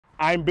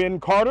I'm Ben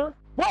Carter.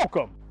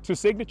 Welcome to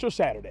Signature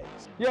Saturdays.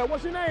 Yeah,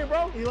 what's your name,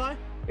 bro? Eli.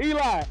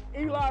 Eli.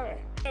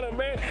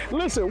 Man.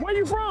 Listen, where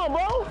you from,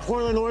 bro?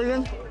 Portland,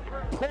 Oregon.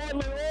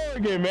 Portland,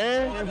 Oregon,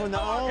 man. Came from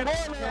the O.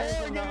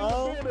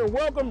 Portland,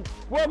 Oregon.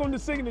 Welcome to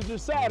Signature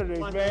Saturdays,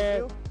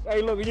 man.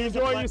 Hey, look, are you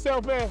enjoying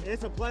yourself, man?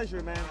 It's a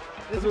pleasure, man.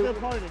 It's a good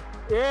party.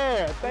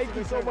 Yeah, thank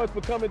you so much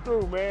for coming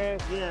through, man.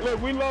 Yeah.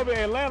 Look, we love it.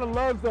 Atlanta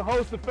loves to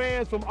host the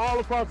fans from all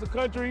across the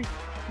country.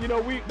 You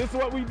know, this is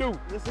what we do.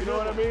 You know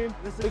what I mean?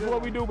 This is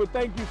what we do. But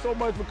thank you so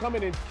much for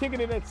coming and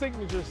kicking it at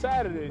Signature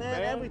Saturdays,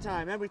 man.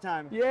 Every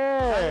time.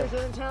 Yeah. If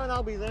you're in town,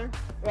 I'll be there.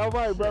 All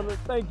right, brother.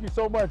 Thank you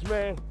so much,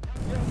 man.